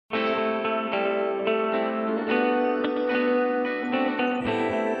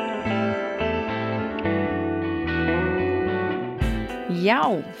Já,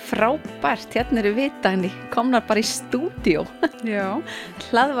 frábært, hérna eru við Dagný, komnar bara í stúdíó. Já.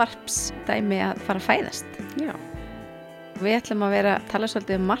 Hlaðvarpsdæmi að fara að fæðast. Já. Við ætlum að vera að tala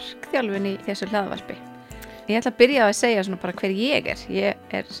svolítið um markþjálfun í þessu hlaðvarpi. Ég ætla að byrja að segja svona bara hver ég er.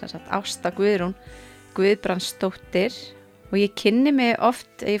 Ég er sem sagt Ásta Guðrún Guðbrandsdóttir og ég kynni mig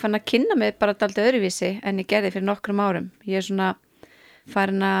oft, ég fann að kynna mig bara dálítið öðruvísi en ég gerði fyrir nokkrum árum. Ég er svona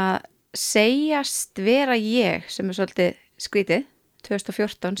farin að segjast vera ég sem er svolítið skrítið.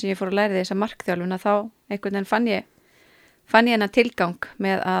 2014 sem ég fór að læra þessa markþjálfun að þá einhvern veginn fann ég hennar tilgang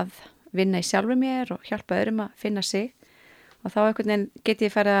með að vinna í sjálfur mér og hjálpa öðrum að finna sig og þá einhvern veginn get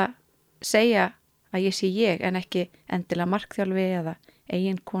ég farið að segja að ég sé ég en ekki endilega markþjálfi eða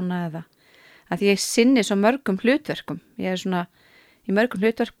eiginkona eða að ég sinni svo mörgum hlutverkum. Ég er svona í mörgum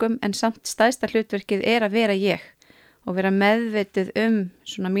hlutverkum en samt stærsta hlutverkið er að vera ég og vera meðvitið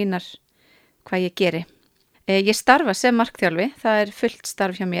svona mínar hvað ég geri. Ég starfa sem markþjálfi, það er fullt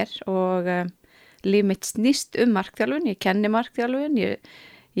starf hjá mér og líf mitt snýst markþjálfun, ég kenni markþjálfun, ég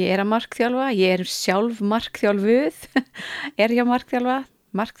er að markþjálfa, ég er sjálf markþjálfuð, er hjá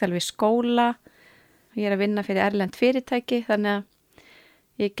markþjálfi skóla, ég er að vinna fyrir erlend fyrirtæki þannig að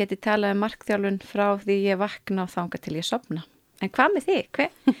ég geti talað um markþjálfun frá því ég vakna og þangað til ég sofna. En hvað með þig?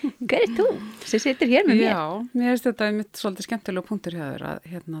 Hver er þú sem situr hér með mér? Já, mér finnst þetta mitt svolítið skemmtilega punktur hjá þér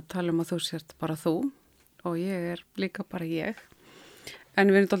að tala um að þú sért bara þú. Og ég er líka bara ég.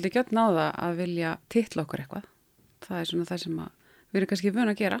 En við erum aldrei gjörn á það að vilja titla okkur eitthvað. Það er svona það sem við erum kannski vön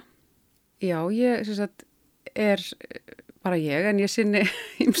að gera. Já, ég sem sagt, er bara ég, en ég sinni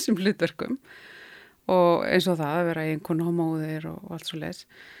ýmsum hlutverkum. Og eins og það að vera eiginkona og móðir og allt svo leis.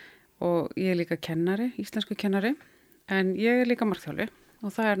 Og ég er líka kennari, íslensku kennari. En ég er líka markþjálfi.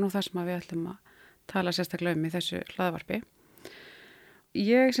 Og það er nú það sem við ætlum að tala sérstaklega um í þessu hlaðvarpi.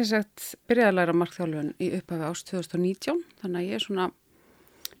 Ég sem sagt byrjaði að læra markþjálfun í upphafi árs 2019, þannig að ég er svona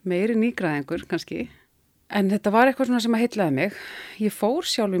meiri nýgræðingur kannski. En þetta var eitthvað svona sem að heillaði mig. Ég fór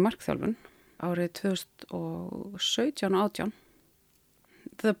sjálf í markþjálfun árið 2017 og 18.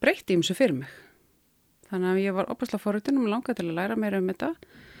 Það breytti ýmsu fyrir mig. Þannig að ég var opaslega forvitin og langaði til að læra meira um þetta.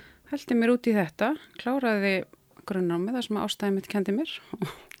 Hellti mér út í þetta, kláraði grunnnámið þar sem ástæði mitt kendi mér og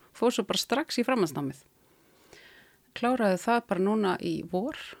fór svo bara strax í framhaldsnámið. Kláraði það bara núna í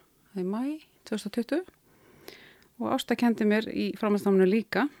vor, í maí 2020 og Ásta kendi mér í framhaldsnáminu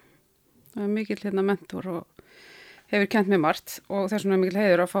líka. Það er mikill mentor og hefur kent mér margt og þess vegna er mikill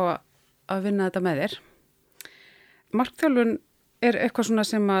heiður að fá að vinna þetta með þér. Markþjálfun er eitthvað svona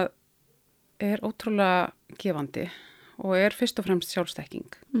sem er ótrúlega gefandi og er fyrst og fremst sjálfsþekking.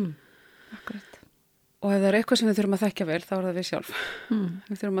 Akkurat. Og ef það er eitthvað sem við þurfum að þekkja vel, þá er það við sjálf.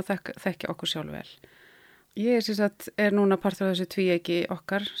 Við þurfum að þekkja okkur sjálf vel. Ég er núna partur af þessu tvíeiki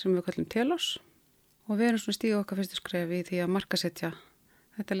okkar sem við kallum telos og við erum svona stígu okkar fyrstu skrefi í því að markasetja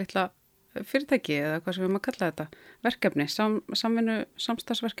þetta litla fyrirtæki eða hvað sem við erum að kalla þetta verkefni,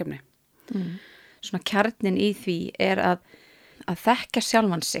 samstarfsverkefni. Svona kjarnin í því er að þekkja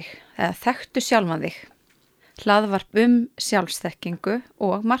sjálfan sig eða þekktu sjálfan þig, hlaðvarp sjálfsþekkingu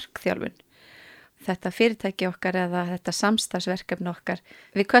og markþjálfun. Þetta fyrirtæki okkar eða þetta samstarfsverkefni okkar,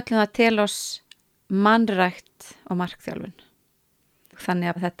 við köllum það telos mannrækt og markþjálfun. Þannig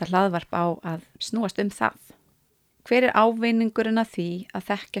að þetta hlaðvarp á að snúast það. Hver er ávinningurinn að því að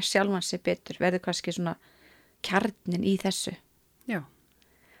þekkja sjálfan sig betur? Verður kannski svona kjarnin í þessu. Já.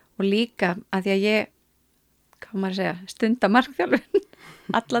 Og líka að því að ég, hvað maður að segja, stunda markþjálfun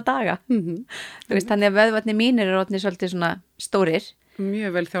alla daga. Þú veist, þannig að vöðvarnir mínir eru orðnir svolítið svona stórir.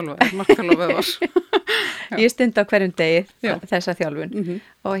 Mjög vel þjálfaðir, markþjálfa vöðvar. Ég stunda á hverjum degi þessa þjálfun.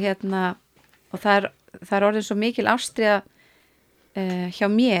 Og það er orðin svo mikil ástríða hjá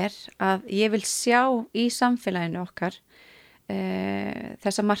mér að ég vil sjá í samfélaginu okkar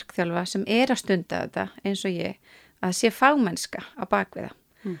þessa markþjálfa sem er að stunda þetta eins og ég, að sé fagmennska á bakviða.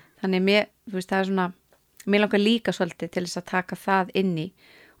 Þannig þú veist, það er svona, mér langar líka svolítið til þess að taka það inn í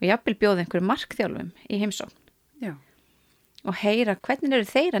og jafnvel bjóða einhverju markþjálfum í heimsókn. Já. Og heyra hvernig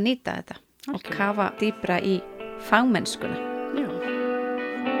eru þeir að nýta þetta og kafa dýpra í fagmennskuna.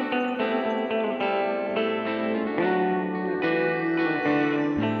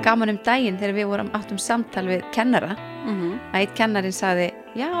 Gaman daginn þegar við áttum samtal við kennara að einn kennarin sagði,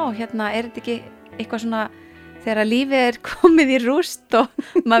 já, er þetta ekki eitthvað svona þegar lífið er komið í rúst og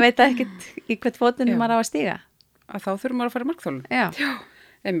maður veit ekkert í hvert fótunum maður á að stíga. Að þá þurfum maður að fara í markþjálfun. Já.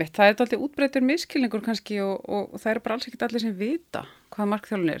 Einmitt, það er alltaf útbreyttur miskilningur kannski og það eru bara alls ekkert allir sem vita hvað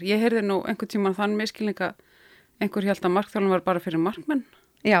markþjálfun er. Ég heyrði nú einhvern tímann þann miskilninga einhver hélt að markþjálfun var bara fyrir markmenn.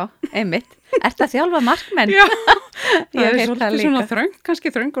 Já, einmitt. Ertu að þjálfa markmenn? Já, Það er svolítið svona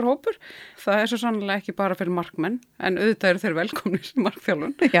kannski þröngur hópur. Það er svo sannlega ekki bara fyrir markmenn, en auðvitað eru þeir velkomnir sem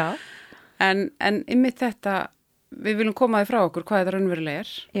markþjálfun. Já. En einmitt þetta, við viljum koma því frá okkur hvað þetta raunverulega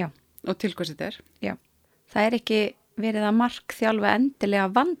er. Já. Og til hvað þetta er. Já. Það er ekki verið að markþjálfa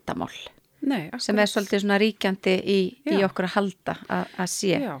endilega vandamál. Nei, akkurat. Sem er svolítið svona ríkjandi í okkur að halda að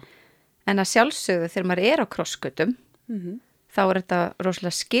sé. Já. En að sjálfsögðu þegar maður er á krossgötum, þá er þetta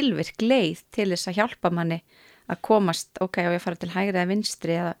rosalega skilvirk leið til þess að hjálpa manni að komast, ok, á ég að fara til hægri eða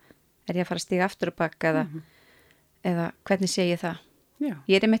vinstri eða er ég að fara að stíga aftur og baka eða hvernig sé ég það? Já.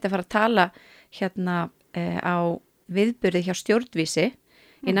 Ég er einmitt að fara að tala hérna á viðburði hjá stjórnvísi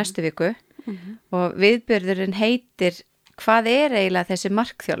í næstu viku og viðburðurinn heitir hvað er eiginlega þessi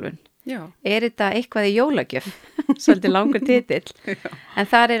markþjálfun? Já. Er þetta eitthvað í jólagjöf? Svolítið langur titill. En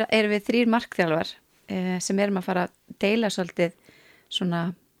þar er við 3 markþjálfar sem erum að fara að deila svolítið svona,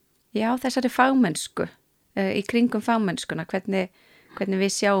 já, þessari fagmennsku í kringum fagmennskuna, hvernig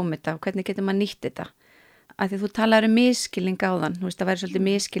við sjáum þetta og hvernig getur maður nýtt þetta. Af því þú talar misskilning á þann, þú veist, það væri svolítið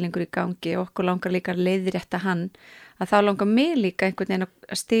misskilningur í gangi og okkur langar líka að leiðrétta hann, að þá langar mig líka einhvern veginn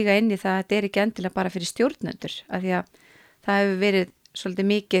að stíga inn í það að þetta er ekki endilega bara fyrir stjórnendur, af því að það hefur verið svolítið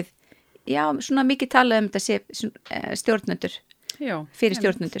mikið, já, svona mikið talað þetta sé stjórnendur. Já, fyrir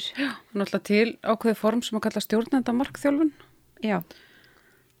stjórnendur. Já, náttúrulega til ákveði form sem að kalla stjórnenda markþjálfun. Já.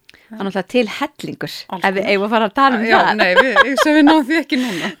 Það er náttúrulega til hellingur, ef við eigum að fara að tala um það. Já, nei, sem við náðum því ekki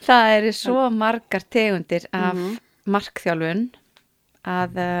núna. Það eru svo margar tegundir af markþjálfun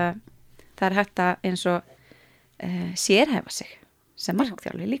að það er hægt að eins og sérhæfa sig sem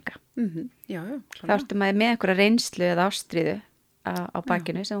markþjálfi líka. Já, þá ertu maður með einhverja reynslu eða ástríðu á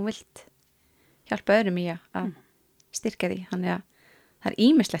bakinu sem þú vilt hjálpa öðrum í að styrka því, þannig að það er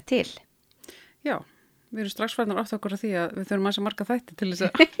ýmislegt til. Já, við erum strax farnar átt okkur að því að við þurfum að marga þætti til þess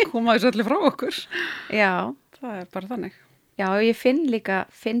að koma þessu allir frá okkur. Já. Það er bara þannig. Já, og ég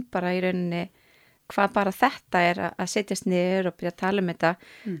finn bara í rauninni hvað bara þetta er að setjast niður og byrja að tala um þetta,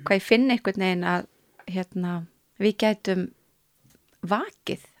 hvað ég finn einhvern veginn að við gætum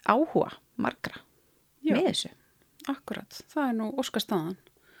vakið áhuga margra með þessu. Akkurat, það er nú óskastaðan.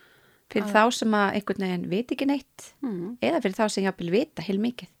 Fyrir þá sem að einhvern veginn veit ekki neitt eða fyrir þá sem jápil vita heil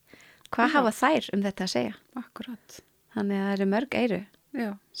mikið. Hvað hafa þær um þetta að segja? Akkurat. Þannig að það eru mörg eyru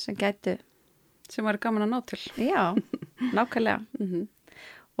sem gætu. Sem væri gaman að ná til. Já, nákvæmlega.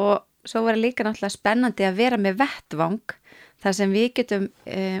 Og svo var líka náttúrulega spennandi að vera með vettvang þar sem við getum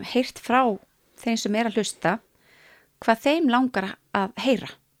heyrt frá þeim sem er að hlusta hvað þeim langar að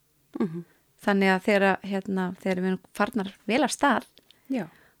heyra. Þannig að þegar við farnar vel af stað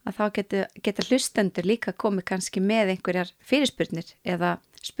að þá geta hlustendur líka komið kannski með einhverjar fyrirspurnir eða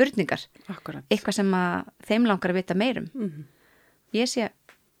spurningar. Akkurat. Eitthvað sem að þeim langar að vita meirum. Ég sé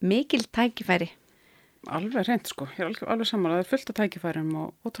mikil tækifæri. Alveg reynd sko, ég er alveg saman að það er fullt af tækifærum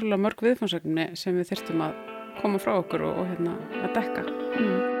og ótrúlega mörg viðfangsefni sem við þyrftum að koma frá okkur og að dekka.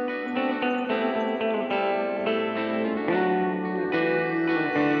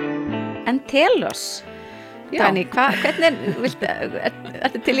 En telos, Dani, hvernig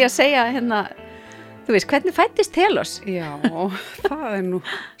ertu til í að segja þú veist, hvernig fættist telos? Já, það er nú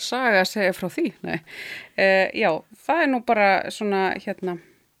saga að segja frá því, nei. Já, það er nú bara svona,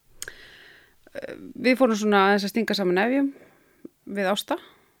 við fórum svona aðeins að stinga saman nefjum við Ásta,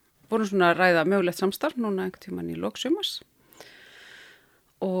 fórum svona að ræða mögulegt samstarf núna einhvern tímann í lok sumars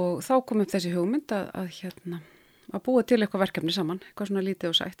og þá kom upp þessi hugmynd að búa til eitthvað verkefni saman, eitthvað svona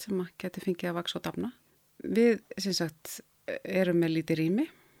lítið og sætt sem að geti fengið að vaksa og dafna. Við, sem sagt, erum með lítið rými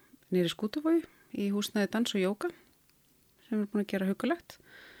niðri Skútuvogi í húsnæði dans og jóga sem við erum búin að gera huggulegt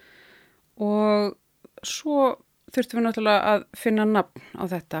og svo þurftum við náttúrulega að finna nafn á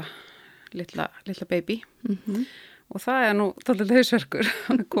þetta litla baby og það er nú þáttið hausverkur.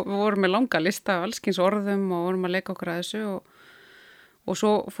 Við vorum með langa lista af allskins orðum og vorum að leika okkur að þessu og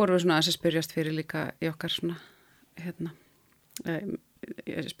svo fórum við svona að spyrjast fyrir líka í okkar svona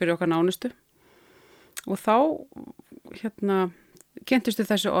spyrja okkar nánustu og þá kynntustu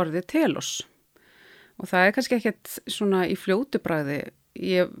þessu orði telos og það er kannski ekkert svona í fljótu bragði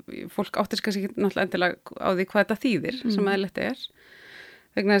fólk áttist kannski ekki náttúrulega endilega á því hvað þetta þýðir sem eðlilegt er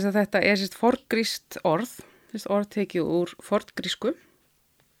vegna þess að þetta er sérst forngrískt orð tekið úr forngrísku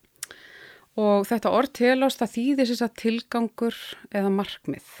og þetta orð telos það þýðir sérst að tilgangur eða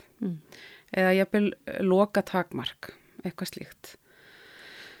markmið eða jafnvel loka takmark, eitthvað slíkt.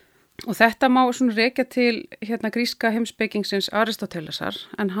 Og þetta má svona rekja til gríska heimspekingsins Aristótelesar,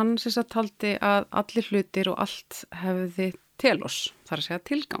 en hann sem sagt taldi að allir hlutir og allt hefði telos, þar að segja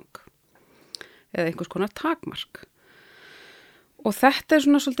tilgang, eða einhvers konar takmark. Og þetta er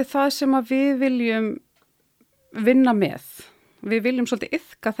svona svolítið það sem að við viljum vinna með. Við viljum svolítið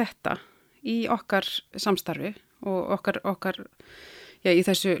iðka þetta í okkar samstarfi og okkar í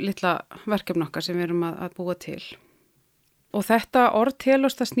þessu litla verkefni okkar sem við erum að búa til. Og þetta orð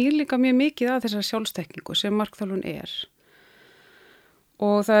telur það snýr líka mjög mikið að þessar sjálfstekningu sem markþjálfun er.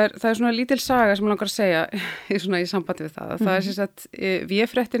 Og það er svona lítil saga sem ég langar að segja í sambandi við það. Það er sem sagt,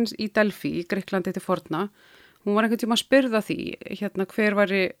 véfréttin í Delphi í Grikklandi til forna, hún var einhvern tíma að spyrða því hver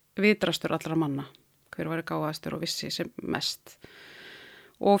væri vitrastur allra manna, hver væri gáðastur og vissi sem mest.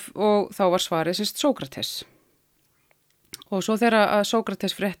 Og þá var svarið Sókrates. Og svo þegar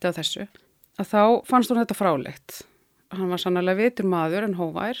Sókrates frétti af þessu, að þá fannst hún þetta frálegt. Hann var sannarlega vitur maður en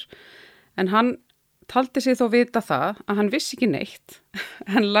hóvær, en hann taldi sig þó vita það að hann vissi ekki neitt,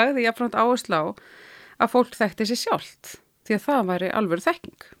 en lagði jafnframt áherslu á að fólk þekkti sig sjálft, því að það væri alvöru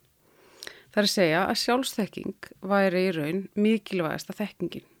þekking. Það er að segja að sjálfsþekking væri í raun mikilvægasta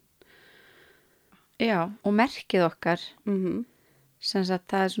þekkingin. Já, og merkið okkar, sem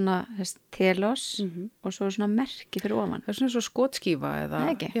sagt það er svona telos og svo er svona merkið fyrir ofan. Það er svona svo skotskífa eða,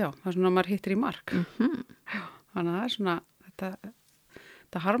 já, það er svona að maður hittir í mark. Já, þannig að það er svona,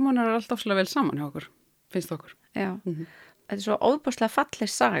 þetta harmonar alltaf svolítið vel saman hjá okkur, finnst okkur. Já, þetta er svo óbúslega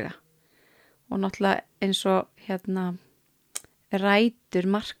falleg saga og náttúrulega eins og rætur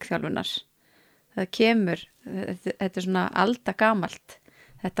markþjálfunar. Það kemur, þetta er svona aldagamalt,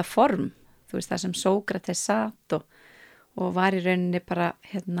 þetta form, þú veist það sem Sókrates satt og var í rauninni bara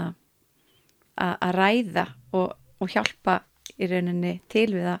að ræða og hjálpa í rauninni til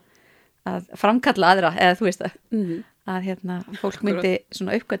við að framkalla aðra, eða þú veist að fólk myndi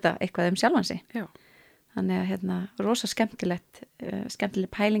svona uppgöta eitthvað sjálfan sig. Já. Þannig að rosa skemmtileg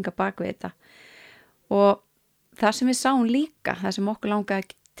pælinga bak við þetta. Og það sem við sáum líka, það sem okkur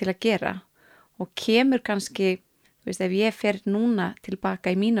langaði til að gera og kemur kannski, þú veist, ef ég fer núna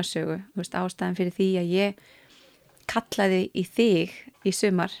tilbaka í mína sögu, þú veist, ástæðan fyrir því að ég kallaði í þig í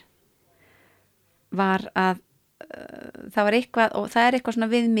sumar var að það var eitthvað, og það er eitthvað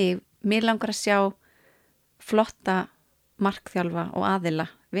svona við mig langar að sjá flotta markþjálfa og aðila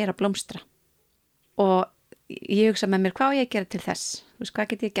vera blómstra og ég hugsa með mér hvað á ég að gera til þess, þú veist,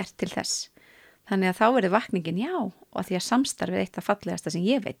 hvað get ég gert til þess, þannig að þá verður vakningin já, og því að samstarf er eitt af fallegasta sem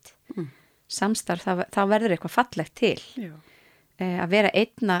ég veit, samstarf þá verður eitthvað fallegt til að vera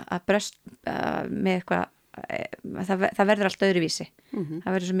einna að bröst með eitthvað það verður allt öðruvísi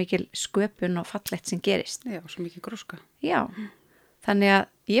það verður svo mikil sköpun og fallegt sem gerist. Já, svo mikil gróska. Já, þannig að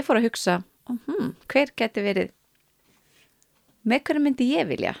ég fór að hugsa hver geti verið með hverju myndi ég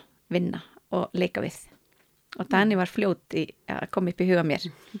vilja vinna og leika við og Dani var fljót í að koma upp í huga mér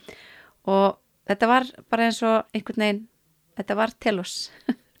og þetta var bara eins og einhvern veginn, þetta var telos.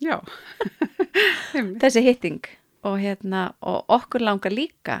 Já. Þessi hitting og og okkur langar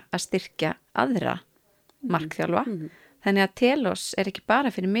líka að styrkja aðra markþjálfa, þannig að telos er ekki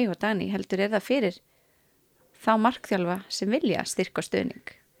bara fyrir mig og Dani, heldur er það fyrir þá markþjálfa sem vilja styrka stuðning.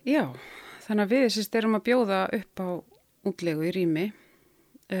 Já, þannig að við erum að bjóða upp á útlegu í rými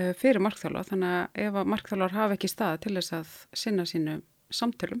fyrir markþjálfa, þannig að ef að markþjálfar hafa ekki stað til þess að sinna sínu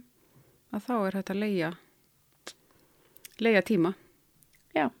samtölum, að þá er þetta leigja tíma.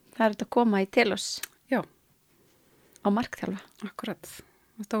 Já, það er þetta að koma í telos. Já. Á markþjálfa. Akkurat.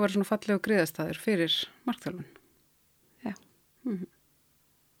 Þetta verður svona fallegu griðastæður fyrir markþjálfun. Já.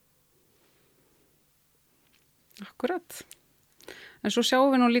 Akkurat. En svo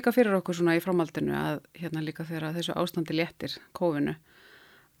sjáum við nú líka fyrir okkur svona í framhaldinu að líka þegar þessu ástandi léttir kófinu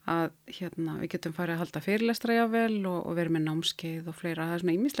að við getum farið að halda fyrirlestra jável og verið með námskeið og fleira. Það er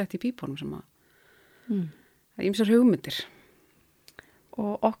svona ýmislegt í pípunum sem að ýmsar hugmyndir.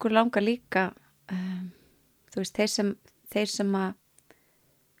 Og okkur langar líka þú veist, þeir sem að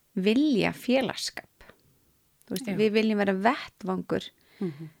vilja félagskap. Þú veist, við viljum vera vettvangur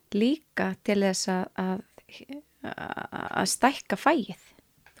líka til þess að stækka fæið.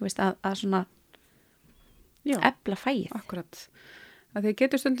 Þú veist, að svona efla fæið. Akkurat. Að þið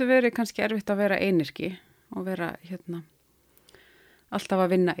getur stundu verið kannski erfitt að vera einyrki og vera alltaf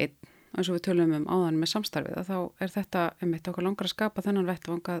að vinna einn, eins og við tölum áðan með samstarfið, að þá er þetta einmitt okkur langar að skapa þennan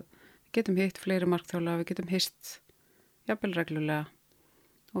vettvang að við getum hitt fleiri markþjálfa, við getum hist jafnvel reglulega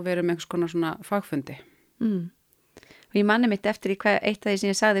og verið með einhvers konar svona fagfundi. Og ég manni mitt eftir í eitt af því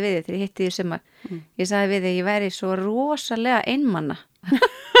sem ég sagði við þig þegar ég hitti því sumar. Ég sagði við þig, ég væri svo rosalega einmanna.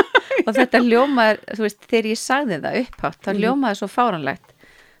 Og þetta ljómaður, þú veist, þegar ég sagði það upphátt, þá ljómaður svo fáranlegt.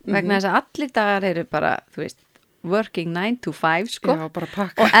 Vegna þess að allir dagar eru bara, þú veist, working 9 to 5, sko. Já, bara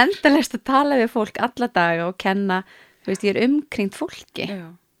pakka. Og endalaust að tala við fólk alla daga og kenna, þú veist, ég er umkringt fólki.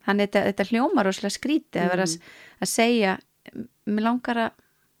 Já. Þannig þetta hljómar rosalega skrítið að vera að segja, mér langar að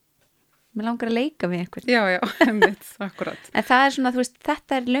mér langar að leika við einhvern. Já, einmitt, akkurat. En það er svona, þú veist,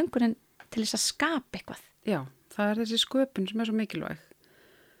 þetta er löngunin til þess að skapa eitthvað. Já, það er þessi sköpun sem er svo mikilvæg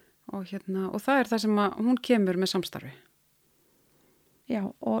og það er það sem að hún kemur með samstarfi. Já,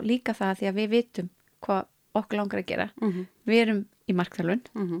 og líka það því að við vitum hvað okkur langar að gera. Við erum í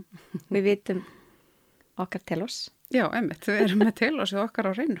markþjálfun, við vitum okkar telos. Já, einmitt, við erum með telos og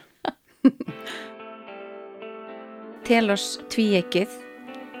okkar á hreinu. Telos tvíeykið,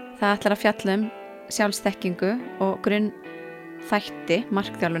 það ætlar að fjalla sjálfsþekkingu og grunn þætti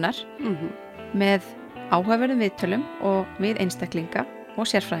markþjálfunar með áhugaverðum viðtölum og við einstaklinga og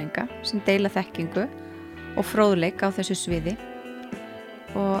sérfræðinga sem deila þekkingu og fróðleik á þessu sviði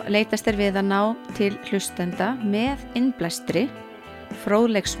og leitast við að ná til hlustenda með innblæstri,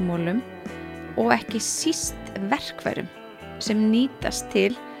 fróðleiksmólum og ekki síst verkfærum sem nýtast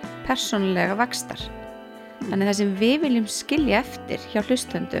til persónulega vaxtar. Þannig það sem við viljum skilja eftir hjá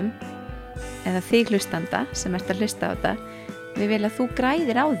hlustendum eða þig hlustanda sem ert að hlusta á þetta, við viljum að þú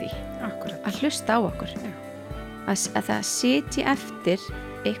græðir á því. Akkurat. Að hlusta á okkur. Að það sitji eftir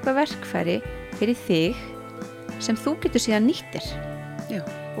eitthvað verkfæri fyrir þig sem þú getur síðan nýttir. Já,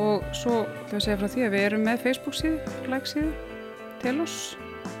 og svo ætlum við að segja frá því að við erum með Facebook-síðu, like-síðu, Telos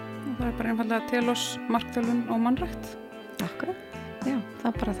og það er bara einfallega Telos, markþjálfun og mannrækt. Akkurat, já, þá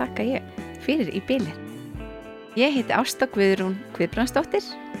bara þakka ég fyrir í bili. Ég heiti Ásta Guðrún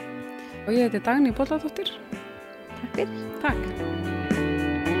Guðbrandsdóttir og ég heiti Dagný Bolladóttir. Takk fyrir. Takk.